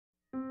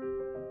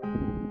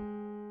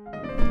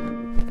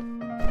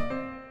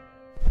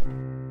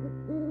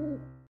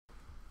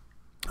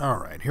All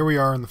right, here we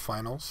are in the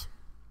finals.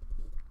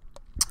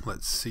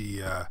 Let's see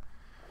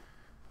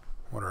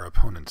what our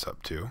opponent's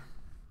up to.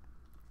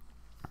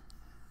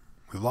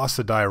 We lost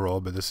the die roll,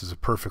 but this is a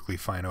perfectly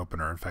fine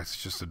opener. In fact,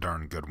 it's just a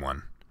darn good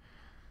one.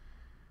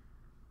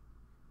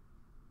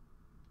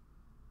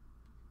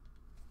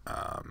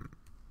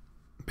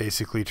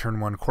 Basically, turn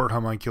 1 Court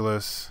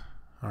Homunculus.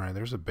 All right,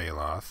 there's a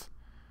Baloth.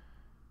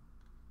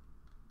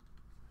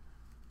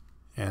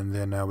 And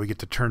then we get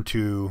to turn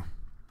 2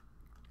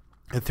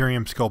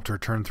 Ethereum Sculptor,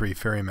 turn 3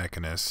 Fairy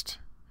Mechanist.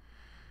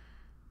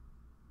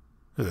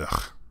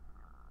 Ugh.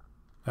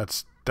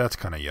 That's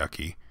kind of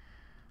yucky.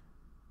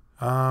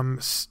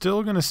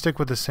 Still going to stick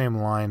with the same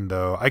line,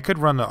 though. I could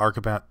run the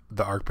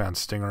Arcbound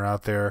Stinger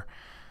out there,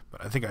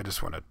 but I think I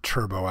just want to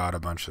turbo out a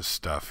bunch of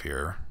stuff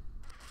here.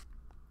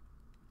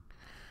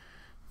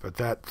 But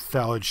that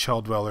Thallid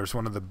Shell Dweller is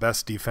one of the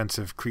best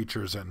defensive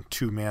creatures in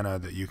 2 mana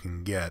that you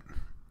can get.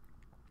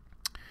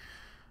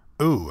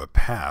 Ooh, a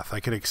Path. I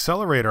could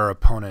accelerate our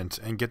opponent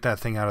and get that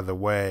thing out of the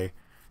way.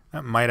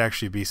 That might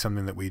actually be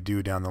something that we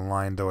do down the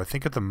line, though I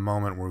think at the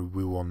moment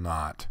we will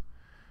not.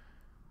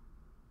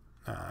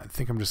 I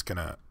think I'm just going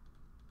to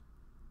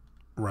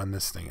run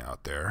this thing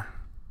out there.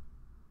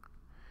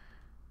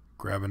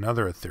 Grab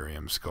another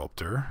Ethereum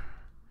Sculptor.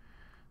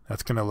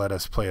 That's going to let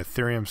us play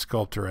Ethereum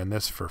Sculptor and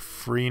this for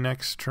free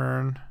next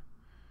turn.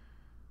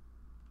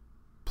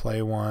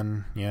 Play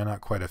one. Yeah,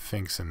 not quite a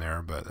Finks in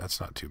there, but that's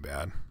not too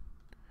bad.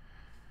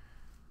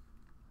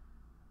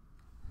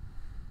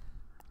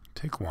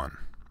 Take 1.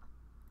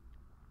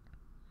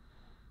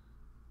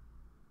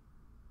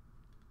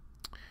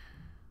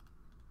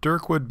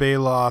 Dirkwood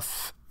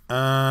Baloth.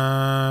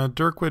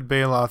 Dirkwood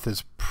Baloth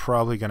is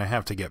probably going to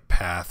have to get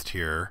pathed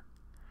here.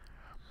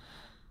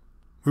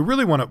 What we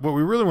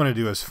really want to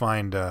do is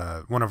find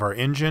one of our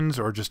engines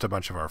or just a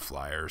bunch of our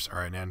flyers. All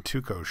right,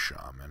 Mtgo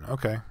Shaman.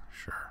 Okay,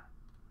 sure.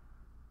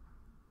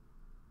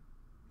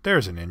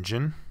 There's an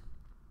engine.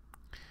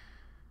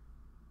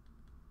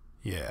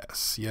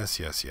 Yes.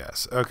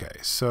 Okay,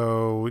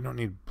 so we don't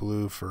need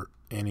blue for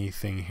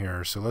anything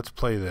here. So let's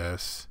play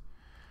this.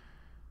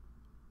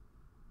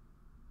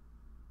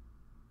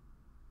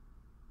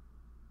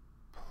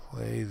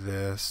 Play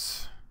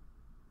this.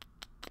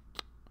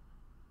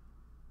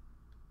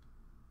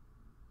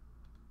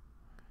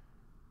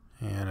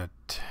 And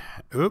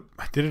oop,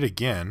 I did it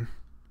again.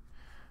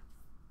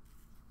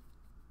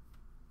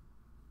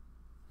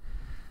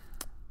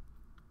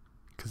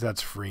 Because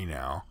that's free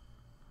now.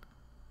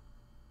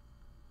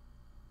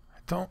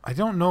 I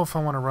don't know if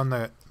I want to run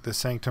the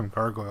Sanctum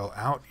Gargoyle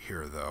out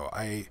here, though.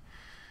 I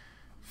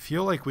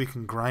feel like we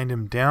can grind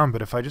him down,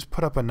 but if I just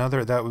put up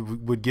another, that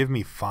would give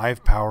me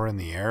 5 power in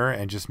the air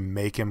and just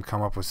make him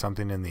come up with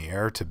something in the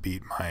air to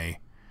beat my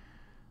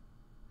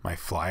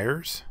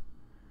flyers.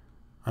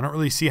 I don't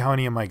really see how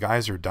any of my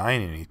guys are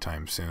dying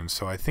anytime soon,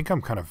 so I think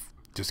I'm kind of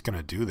just going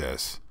to do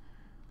this.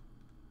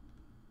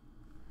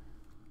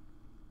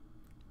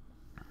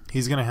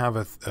 He's going to have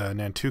a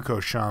Mtgo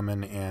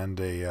Shaman and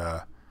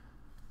a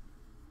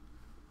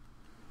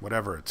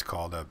whatever it's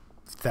called, a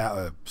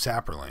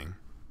Sapperling.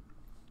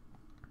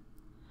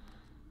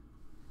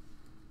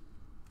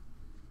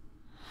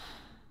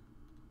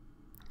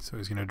 So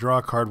he's going to draw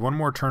a card. One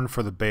more turn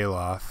for the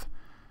Baloth.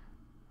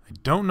 I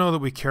don't know that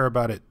we care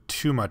about it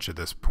too much at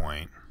this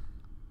point.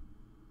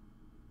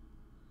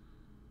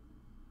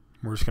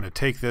 We're just going to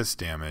take this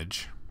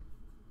damage.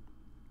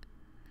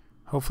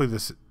 Hopefully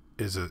this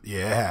is a...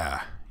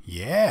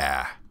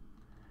 Yeah.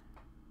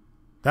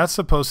 That's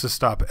supposed to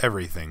stop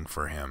everything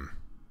for him.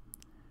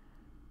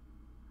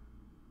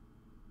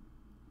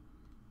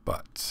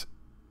 But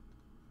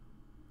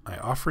I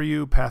offer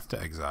you Path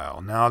to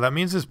Exile. Now that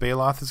means this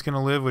Baloth is going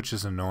to live, which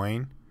is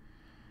annoying.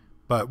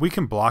 But we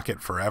can block it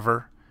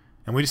forever.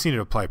 And we just need to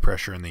apply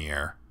pressure in the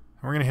air.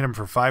 And we're going to hit him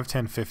for 5,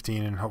 10,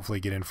 15 and hopefully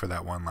get in for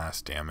that one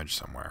last damage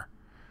somewhere.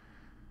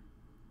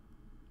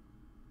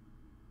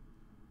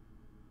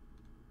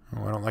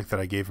 Oh, I don't like that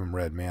I gave him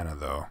red mana,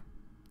 though.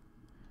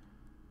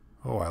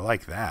 Oh, I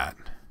like that.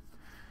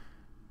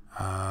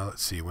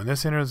 Let's see. When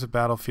this enters the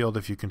battlefield,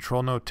 if you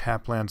control no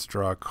tap lands,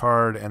 draw a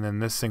card, and then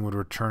this thing would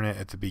return it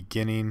at the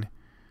beginning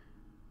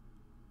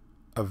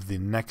of the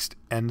next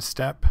end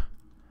step.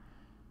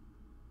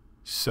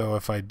 So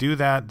if I do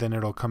that, then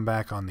it'll come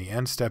back on the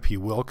end step. He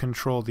will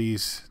control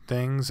these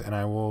things, and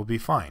I will be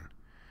fine.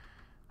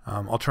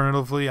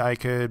 Alternatively, I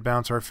could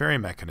bounce our Fairy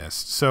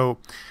Mechanist. So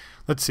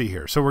let's see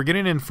here. So we're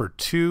getting in for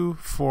 2,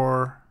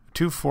 4,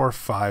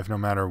 5, no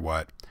matter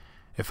what.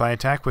 If I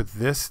attack with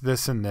this,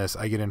 this, and this,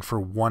 I get in for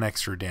 1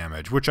 extra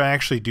damage, which I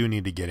actually do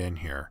need to get in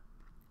here.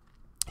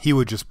 He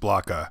would just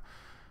block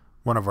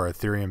one of our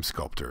Ethereum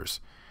Sculptors.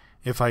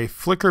 If I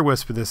Flicker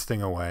Wisp this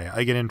thing away,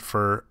 I get in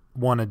for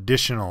 1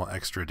 additional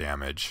extra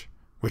damage,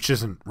 which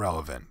isn't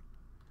relevant.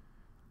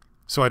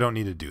 So I don't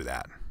need to do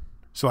that.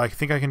 So I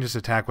think I can just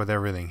attack with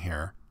everything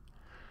here.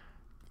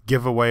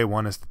 Give away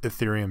 1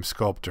 Ethereum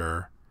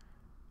Sculptor,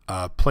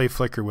 play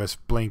Flicker Wisp,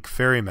 blink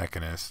Fairy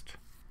Mechanist,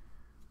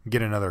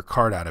 get another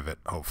card out of it,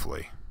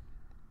 hopefully.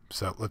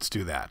 So let's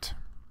do that.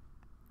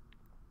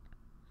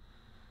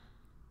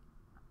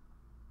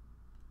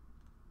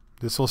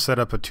 This will set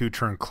up a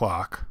 2-turn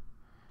clock.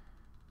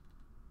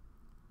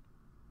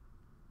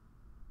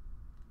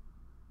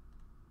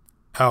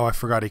 Oh, I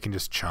forgot he can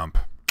just chump.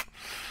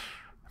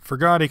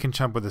 Forgot he can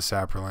chump with a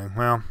sapperling.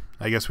 Well,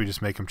 I guess we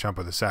just make him chump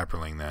with a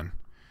sapperling then.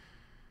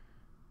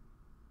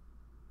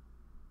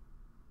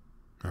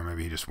 Or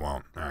maybe he just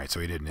won't. Alright, so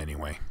he didn't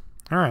anyway.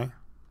 Alright.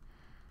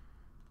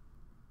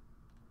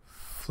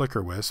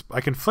 Flicker Wisp.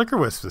 I can Flicker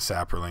Wisp the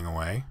sapperling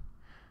away.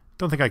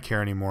 Don't think I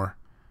care anymore.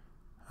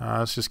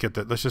 Let's just get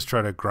that. Let's just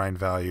try to grind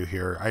value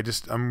here.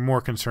 I'm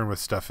more concerned with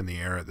stuff in the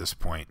air at this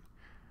point.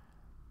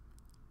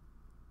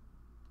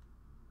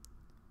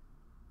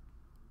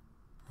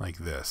 Like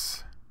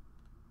this.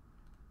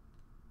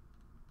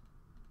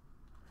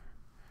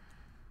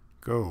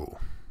 Go.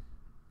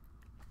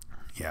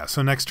 Yeah,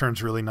 so next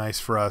turn's really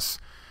nice for us.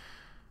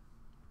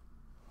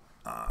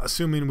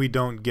 Assuming we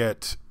don't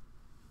get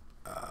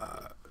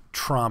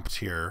tromped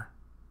here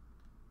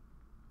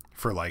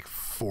for like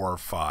 4 or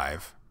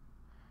 5.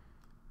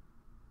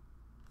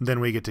 Then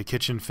we get to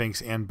Kitchen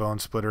Finks and Bone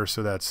Splitter,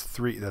 so that's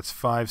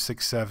 5,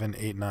 6, 7,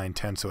 8, 9,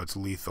 10, so it's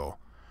lethal.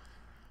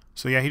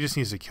 So yeah, he just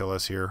needs to kill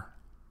us here.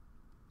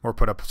 Or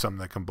put up something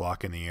that can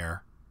block in the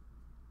air.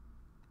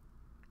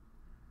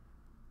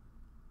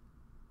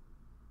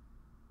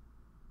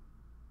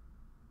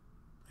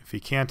 If he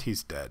can't,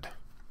 he's dead.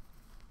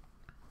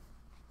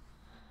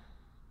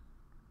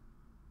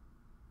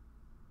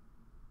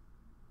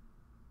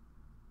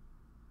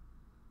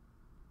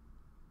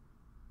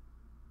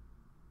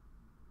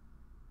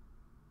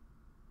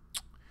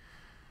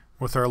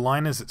 With our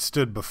line as it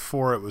stood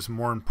before, it was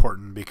more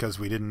important because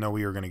we didn't know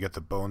we were going to get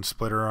the Bone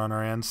Splitter on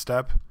our end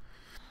step.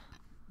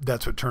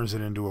 That's what turns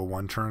it into a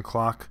 1-turn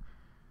clock.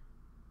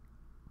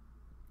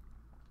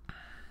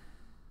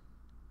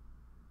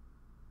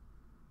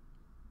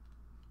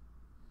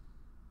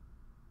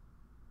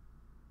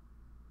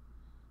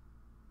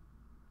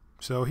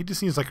 So he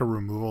just needs like a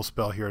removal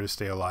spell here to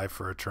stay alive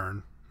for a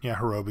turn. Yeah,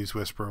 Hirobi's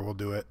Whisper will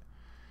do it.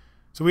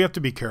 So we have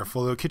to be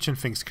careful, though. Kitchen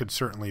Finks could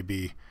certainly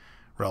be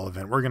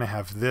relevant. We're going to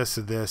have this,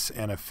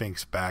 and a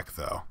Finks back,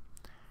 though.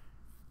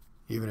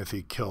 Even if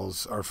he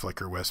kills our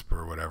Flicker Wisp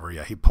or whatever.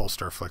 Yeah, he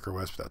pulsed our Flicker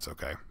Wisp. That's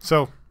okay.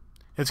 So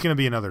it's going to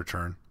be another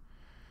turn.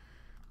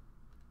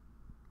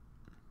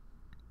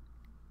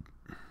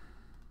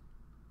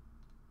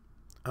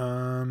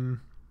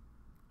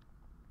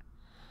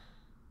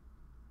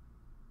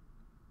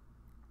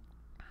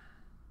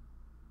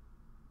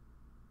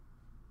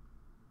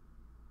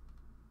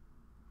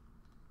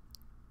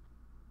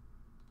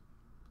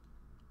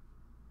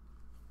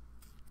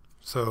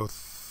 So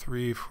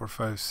 3, 4,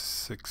 5,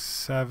 6,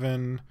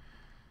 7,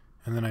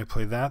 and then I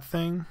play that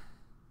thing.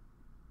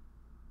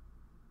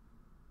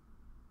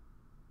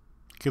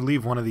 Could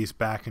leave one of these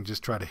back and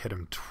just try to hit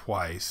him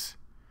twice.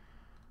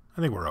 I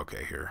think we're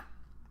okay here.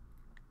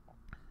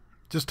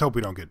 Just hope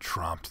we don't get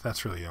tromped.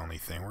 That's really the only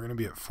thing. We're going to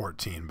be at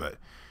 14, but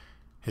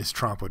his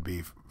tromp would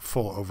be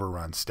full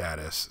overrun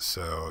status,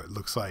 so it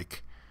looks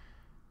like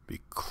be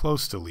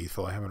close to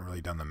lethal. I haven't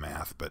really done the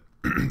math, but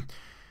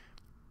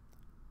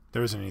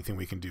there isn't anything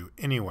we can do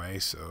anyway,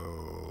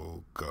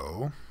 so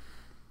go.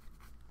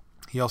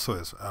 He also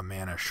has a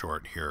mana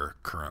short here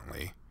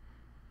currently.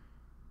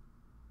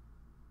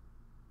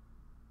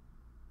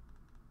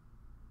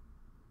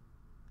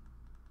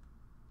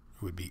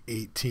 It would be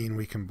 18.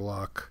 We can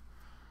block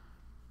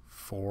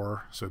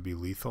 4, so it'd be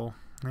lethal.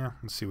 Yeah,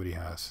 let's see what he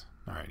has.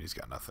 All right, he's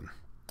got nothing.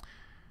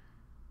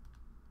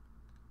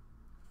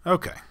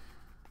 Okay.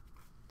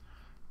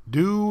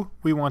 Do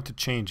we want to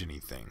change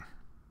anything?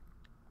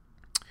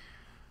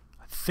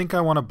 I think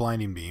I want a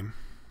Blinding Beam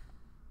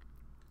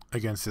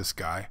against this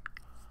guy.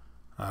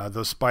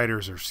 Those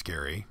spiders are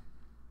scary.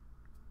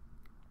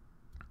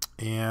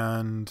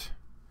 And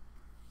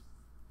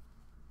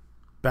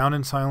Bound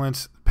in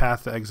Silence,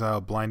 Path to Exile,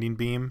 Blinding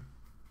Beam.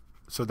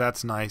 So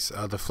that's nice.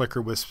 The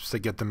Flicker Wisps to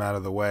get them out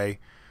of the way.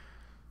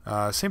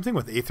 Same thing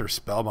with Aether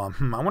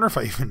Spellbomb. I wonder if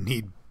I even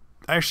need...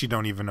 I actually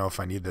don't even know if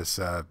I need this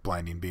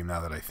Blinding Beam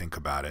now that I think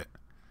about it.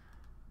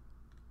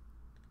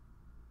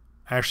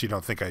 I actually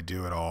don't think I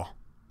do at all.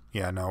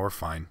 Yeah, no, we're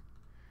fine.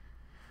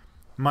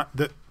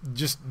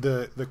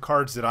 The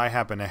cards that I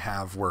happen to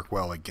have work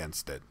well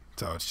against it.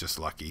 So it's just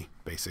lucky,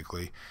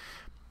 basically.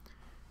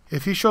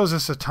 If he shows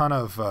us a ton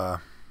of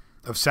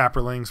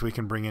sapperlings, we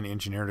can bring in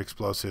Engineered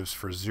Explosives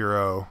for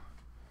 0.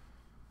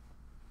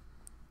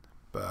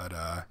 But,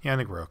 yeah, I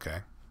think we're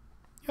okay.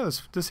 Yeah,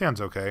 this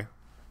hand's okay.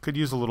 Could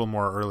use a little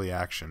more early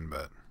action,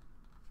 but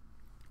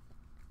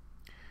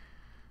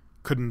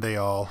couldn't they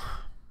all?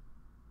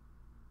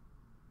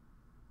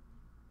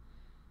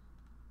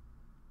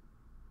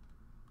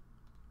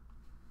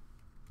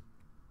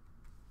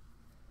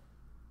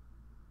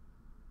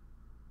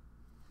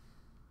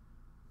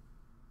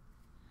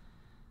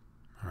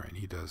 Alright,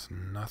 he does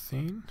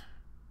nothing.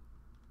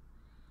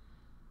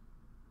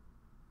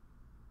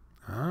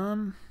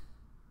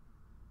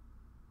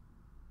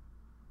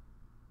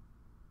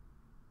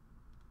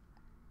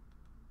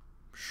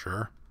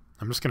 Sure.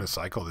 I'm just going to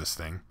cycle this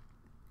thing.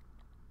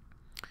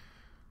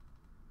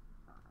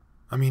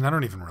 I mean, I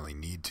don't even really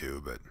need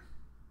to, but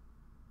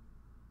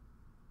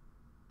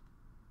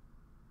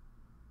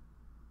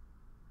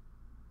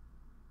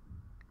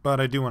But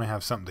I do want to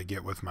have something to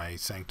get with my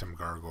Sanctum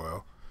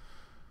Gargoyle.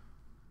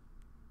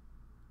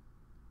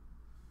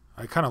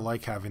 I kind of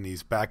like having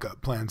these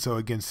backup plans, though,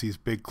 against these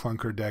big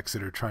clunker decks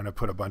that are trying to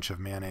put a bunch of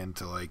mana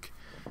into, like,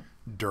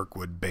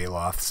 Dirkwood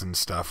Baloths and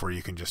stuff where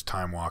you can just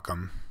time walk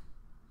them.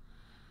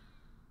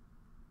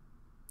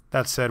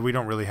 That said, we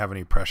don't really have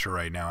any pressure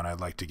right now, and I'd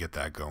like to get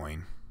that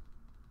going.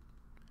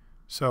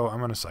 So I'm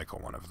going to cycle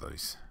one of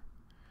these.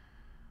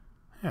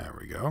 There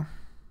we go.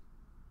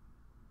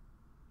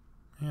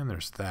 And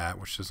there's that,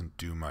 which doesn't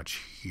do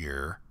much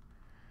here.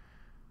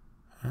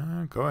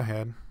 Go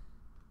ahead.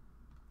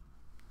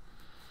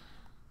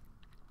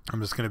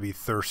 I'm just going to be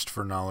thirst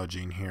for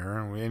knowledging here.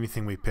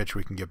 Anything we pitch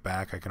we can get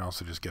back. I can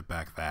also just get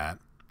back that.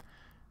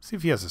 See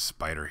if he has a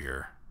spider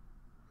here.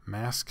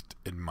 Masked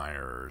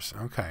Admirers.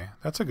 Okay,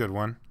 that's a good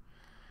one.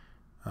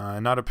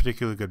 Not a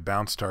particularly good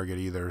bounce target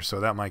either, so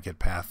that might get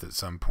pathed at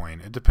some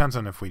point. It depends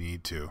on if we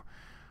need to.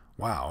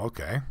 Wow,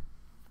 okay.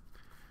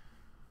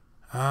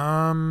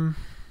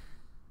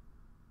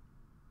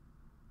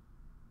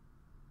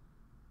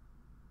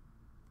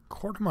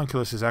 Court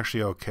Homunculus is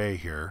actually okay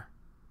here.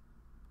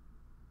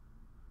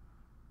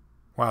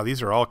 Wow,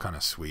 these are all kind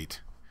of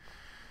sweet.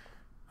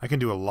 I can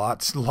do a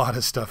lot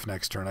of stuff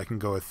next turn. I can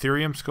go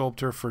Ethereum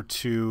Sculptor for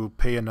 2,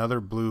 pay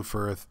another blue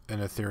for an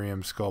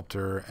Ethereum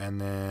Sculptor,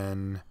 and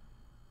then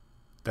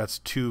that's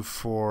 2,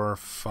 4,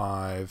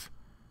 5.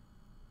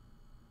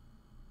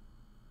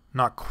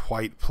 Not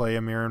quite play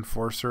a Mirror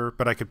Enforcer,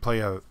 but I could play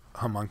a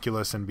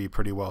Homunculus and be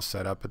pretty well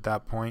set up at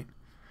that point.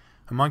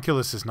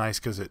 Homunculus is nice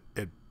because it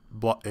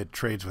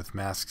trades with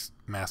Masked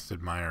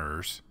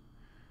Admirers.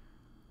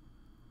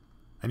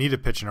 I need to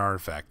pitch an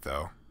artifact,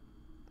 though.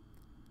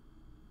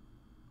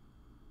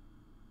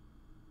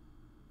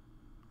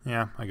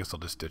 Yeah, I guess I'll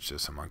just ditch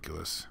this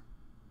Homunculus.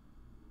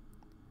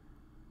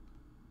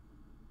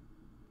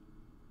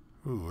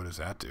 Ooh, what does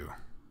that do?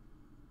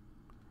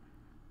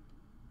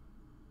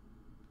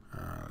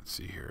 Let's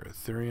see here.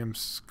 Ethereum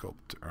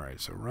Sculptor. Alright,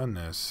 so run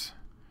this.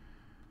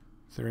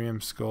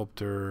 Ethereum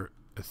Sculptor,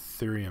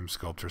 Ethereum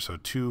Sculptor. So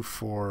 2,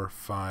 4,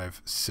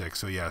 5, 6.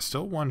 So yeah,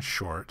 still one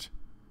short.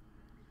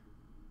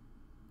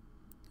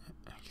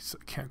 I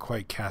can't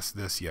quite cast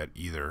this yet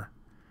either.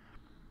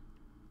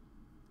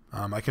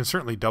 I can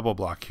certainly double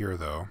block here,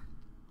 though.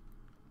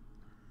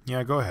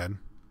 Yeah, go ahead.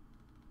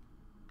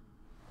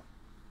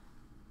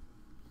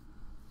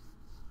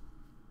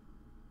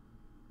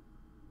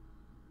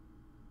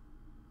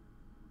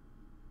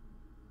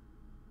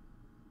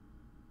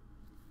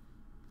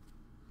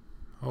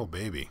 Oh,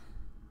 baby.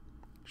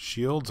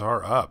 Shields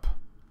are up.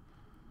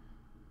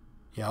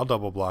 Yeah, I'll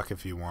double block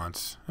if he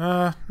wants.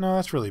 No,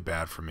 that's really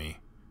bad for me.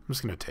 I'm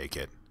just going to take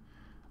it.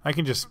 I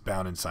can just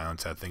bound and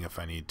silence that thing if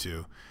I need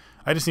to.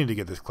 I just need to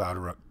get this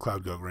Cloud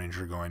Goat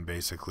Ranger going,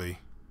 basically.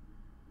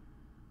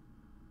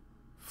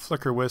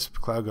 Flicker Wisp,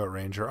 Cloud Goat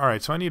Ranger.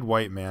 Alright, so I need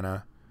white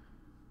mana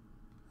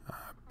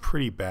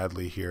pretty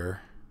badly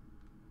here.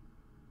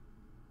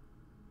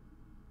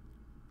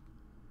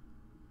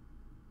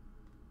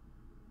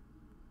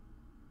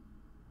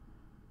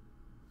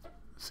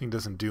 This thing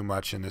doesn't do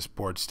much in this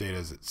board state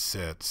as it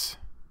sits.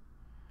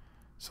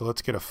 So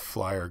let's get a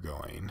flyer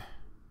going.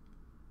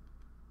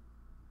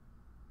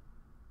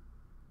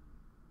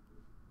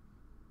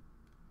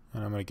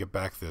 And I'm going to get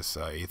back this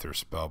Aether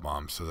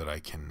Spellbomb so that I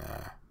can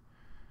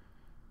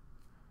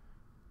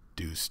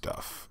do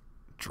stuff.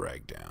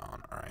 Drag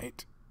down.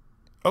 Alright.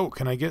 Oh,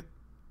 can I get...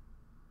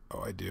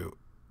 Oh, I do.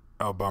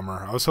 Oh,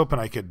 bummer. I was hoping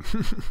I could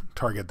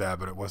target that,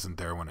 but it wasn't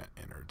there when it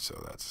entered,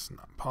 so that's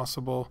not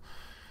possible.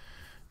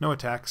 No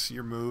attacks,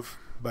 your move.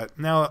 But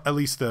now at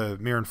least the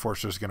Mirror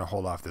Enforcer is going to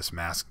hold off this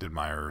Masked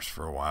Admirers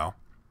for a while.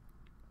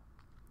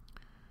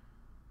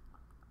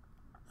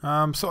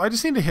 So I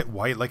just need to hit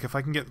white. Like, if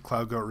I can get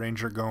Cloud Goat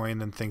Ranger going,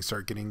 then things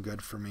start getting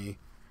good for me.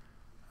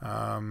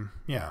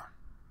 Yeah.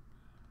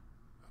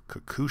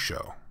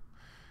 Kakusho.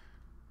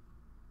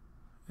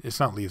 It's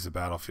not leaves the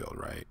battlefield,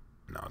 right?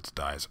 No, it's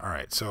dies.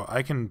 Alright, so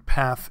I can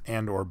path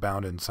and or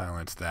bound and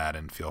silence that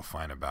and feel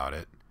fine about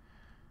it.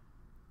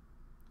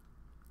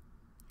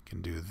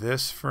 Can do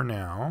this for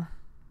now.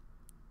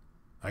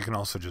 I can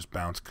also just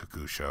bounce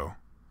Kakusho.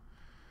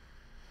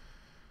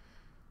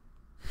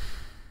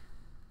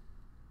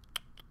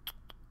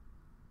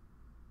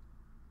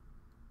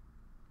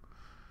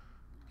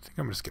 I think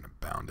I'm just going to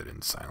bound it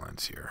in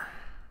silence here.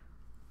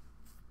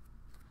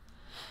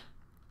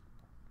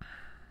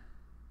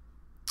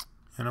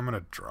 And I'm going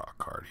to draw a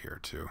card here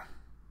too.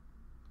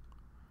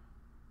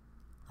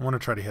 I want to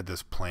try to hit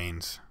this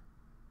plains.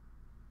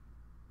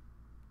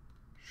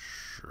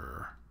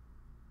 Sure.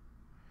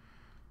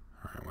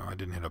 Alright, well, I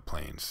didn't hit a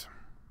plains.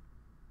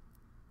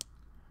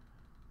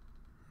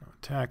 No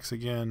attacks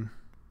again.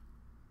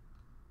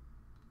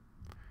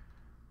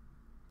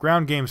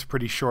 Ground game's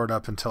pretty short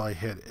up until I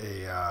hit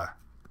a,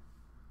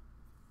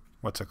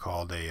 what's it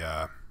called?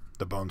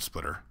 The Bone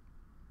Splitter.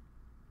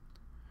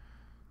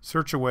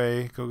 Search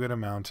away, go get a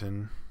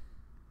mountain.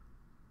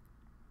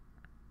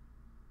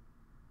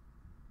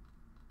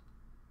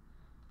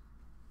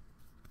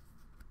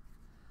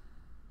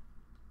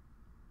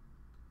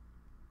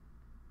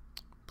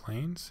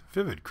 Plains?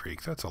 Vivid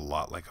Creek. That's a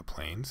lot like a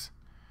Plains.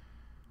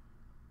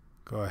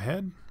 Go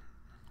ahead.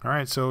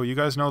 Alright, so you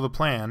guys know the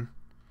plan.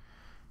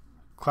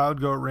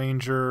 Cloud Goat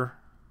Ranger,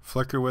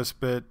 Flicker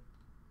Wisp it,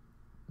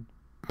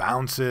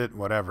 bounce it,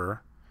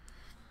 whatever.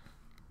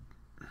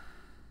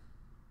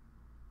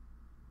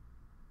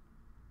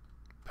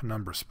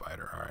 Penumbra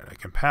Spider. Alright, I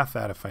can path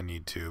that if I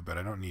need to, but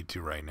I don't need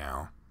to right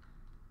now.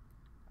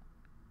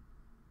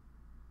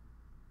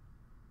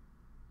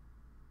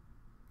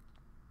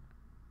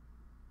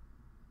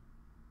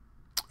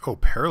 Oh,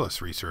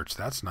 Perilous Research.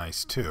 That's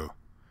nice too.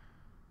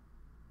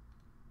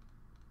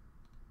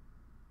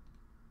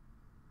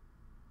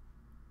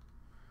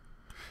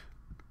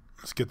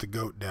 Let's get the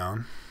goat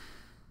down.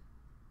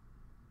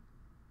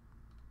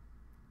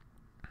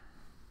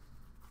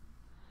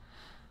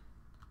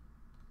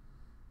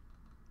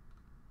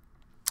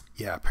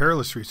 Yeah,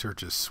 Perilous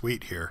Research is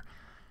sweet here.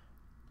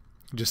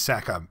 Just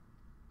sack up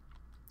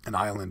an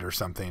island or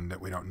something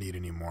that we don't need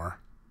anymore.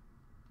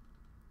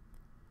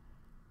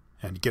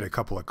 And get a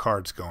couple of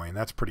cards going.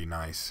 That's pretty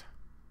nice.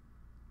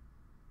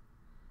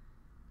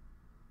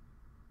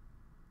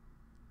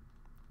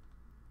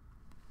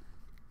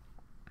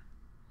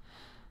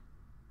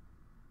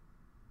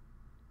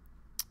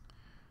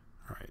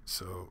 Alright,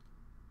 so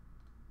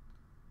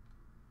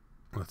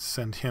let's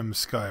send him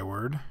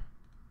skyward.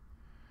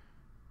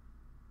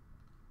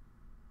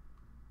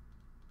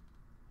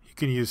 He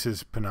can use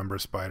his Penumbra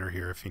Spider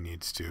here if he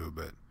needs to,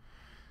 but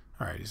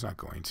alright, he's not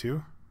going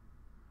to.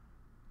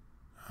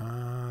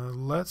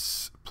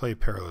 Let's play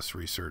Perilous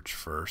Research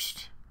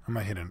first. I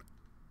might hit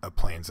a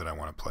Plains that I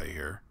want to play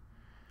here.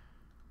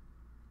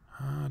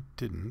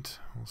 Didn't.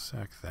 We'll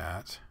sack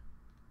that.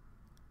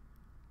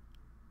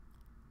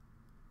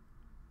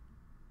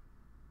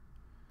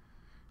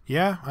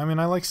 Yeah, I mean,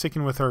 I like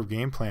sticking with our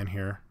game plan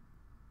here.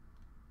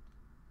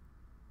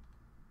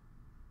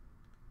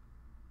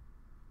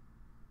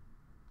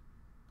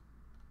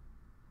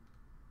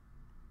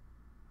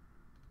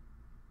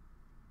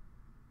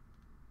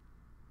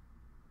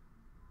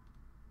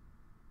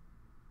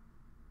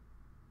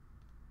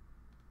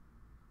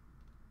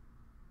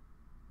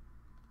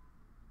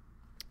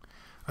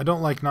 I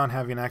don't like not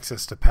having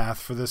access to path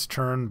for this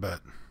turn,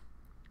 but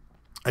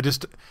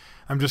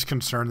I'm just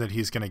concerned that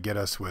he's going to get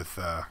us with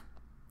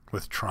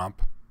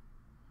Trump.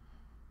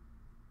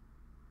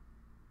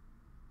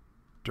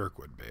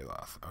 Dirkwood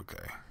Baloth.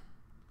 Okay.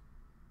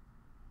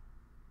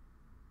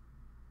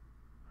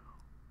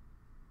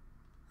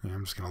 Yeah,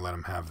 I'm just going to let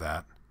him have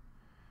that.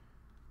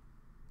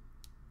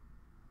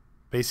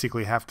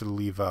 Basically have to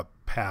leave up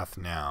path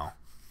now.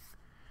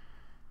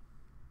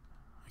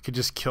 I could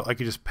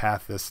just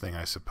path this thing,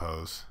 I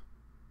suppose.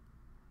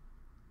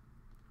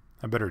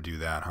 I better do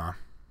that, huh?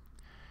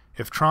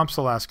 If Tromp's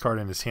the last card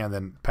in his hand,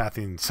 then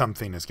pathing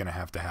something is going to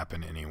have to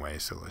happen anyway,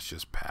 so let's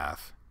just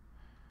path.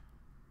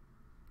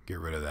 Get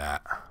rid of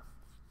that.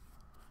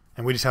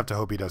 And we just have to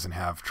hope he doesn't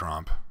have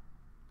Tromp.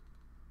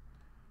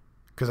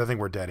 Because I think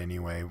we're dead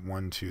anyway.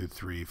 1, 2,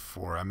 3,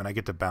 4. I mean, I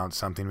get to bounce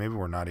something. Maybe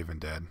we're not even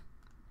dead.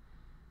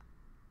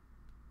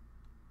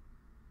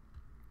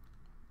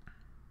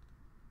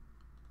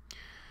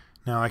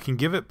 Now I can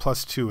give it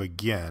 +2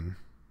 again,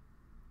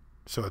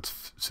 so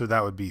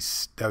that would be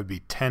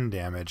 10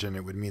 damage, and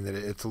it would mean that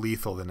it's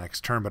lethal the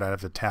next turn. But I'd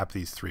have to tap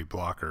these 3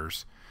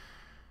 blockers.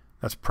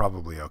 That's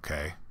probably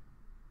okay.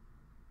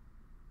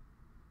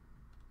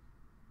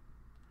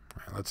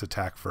 All right, let's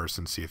attack first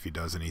and see if he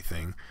does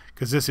anything,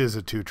 because this is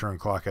a 2-turn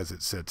clock as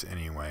it sits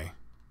anyway.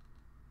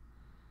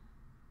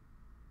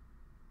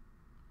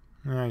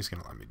 No, he's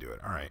gonna let me do it.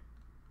 All right,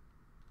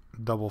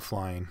 double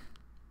flying.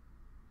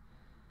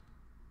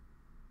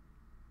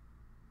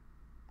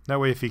 That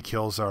way, if he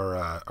kills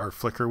our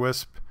Flicker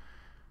Wisp,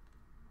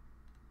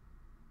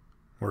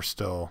 we're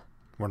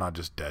not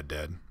just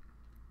dead.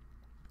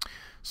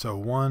 So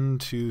 1,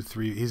 2,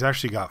 3. He's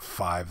actually got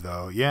 5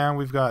 though. Yeah,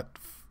 we've got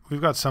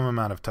some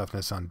amount of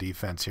toughness on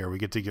defense here. We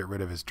get to get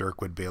rid of his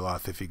Dirkwood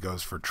Baloth if he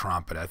goes for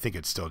Tromp, but I think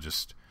it's still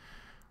just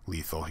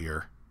lethal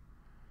here.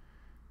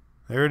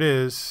 There it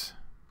is.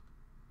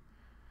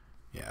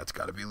 Yeah, it's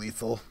got to be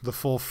lethal. The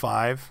full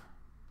 5.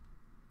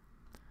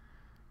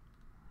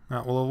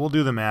 Well, we'll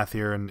do the math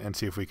here and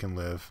see if we can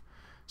live.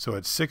 So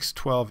it's 6,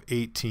 12,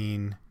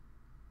 18,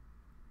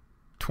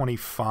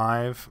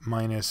 25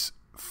 minus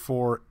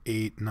 4,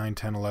 8, 9,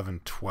 10,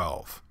 11,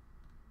 12.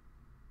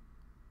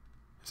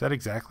 Is that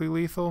exactly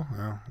lethal?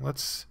 Well,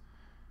 let's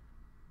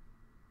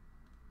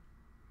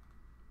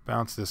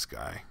bounce this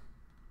guy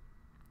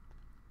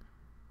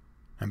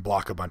and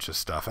block a bunch of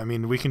stuff. I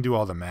mean, we can do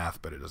all the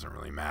math, but it doesn't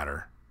really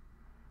matter.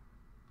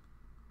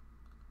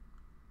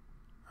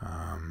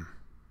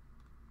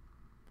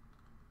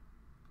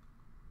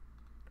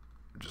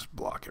 Just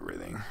block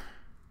everything.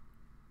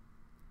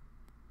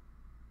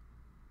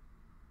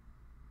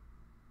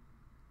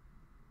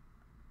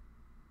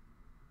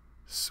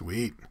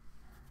 Sweet.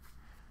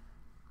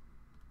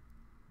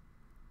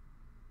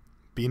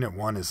 Being at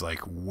 1 is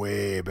like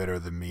way better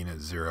than being at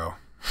 0.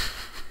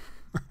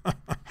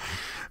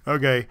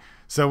 Okay,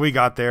 So we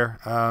got there.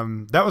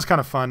 That was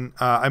kind of fun.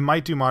 I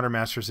might do Modern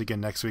Masters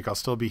again next week. I'll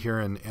still be here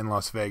in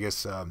Las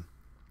Vegas.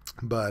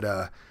 But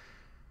I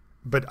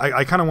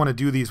kind of want to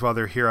do these while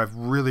they're here. I've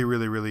really,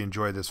 really, really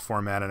enjoyed this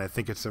format, and I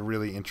think it's a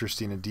really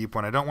interesting and deep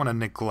one. I don't want to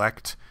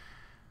neglect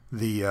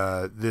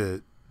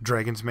the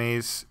Dragon's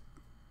Maze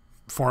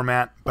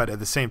format, but at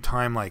the same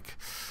time, like,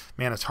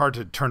 man, it's hard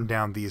to turn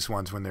down these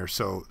ones when they're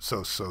so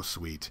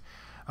sweet.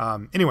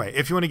 Anyway,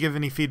 if you want to give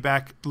any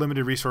feedback,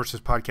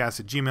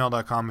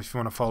 limitedresourcespodcast@gmail.com. If you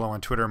want to follow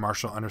on Twitter,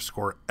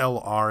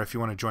 Marshall_LR. If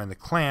you want to join the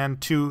clan,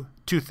 two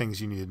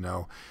things you need to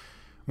know.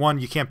 One,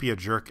 you can't be a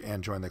jerk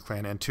and join the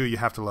clan. And two, you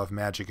have to love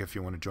magic if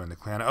you want to join the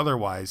clan.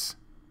 Otherwise,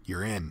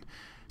 you're in.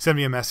 Send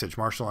me a message,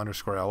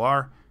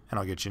 Marshall_LR, and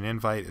I'll get you an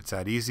invite. It's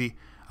that easy.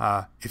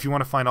 If you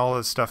want to find all of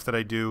the stuff that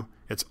I do,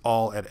 it's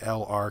all at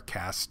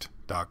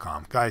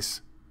lrcast.com.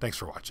 Guys, thanks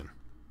for watching.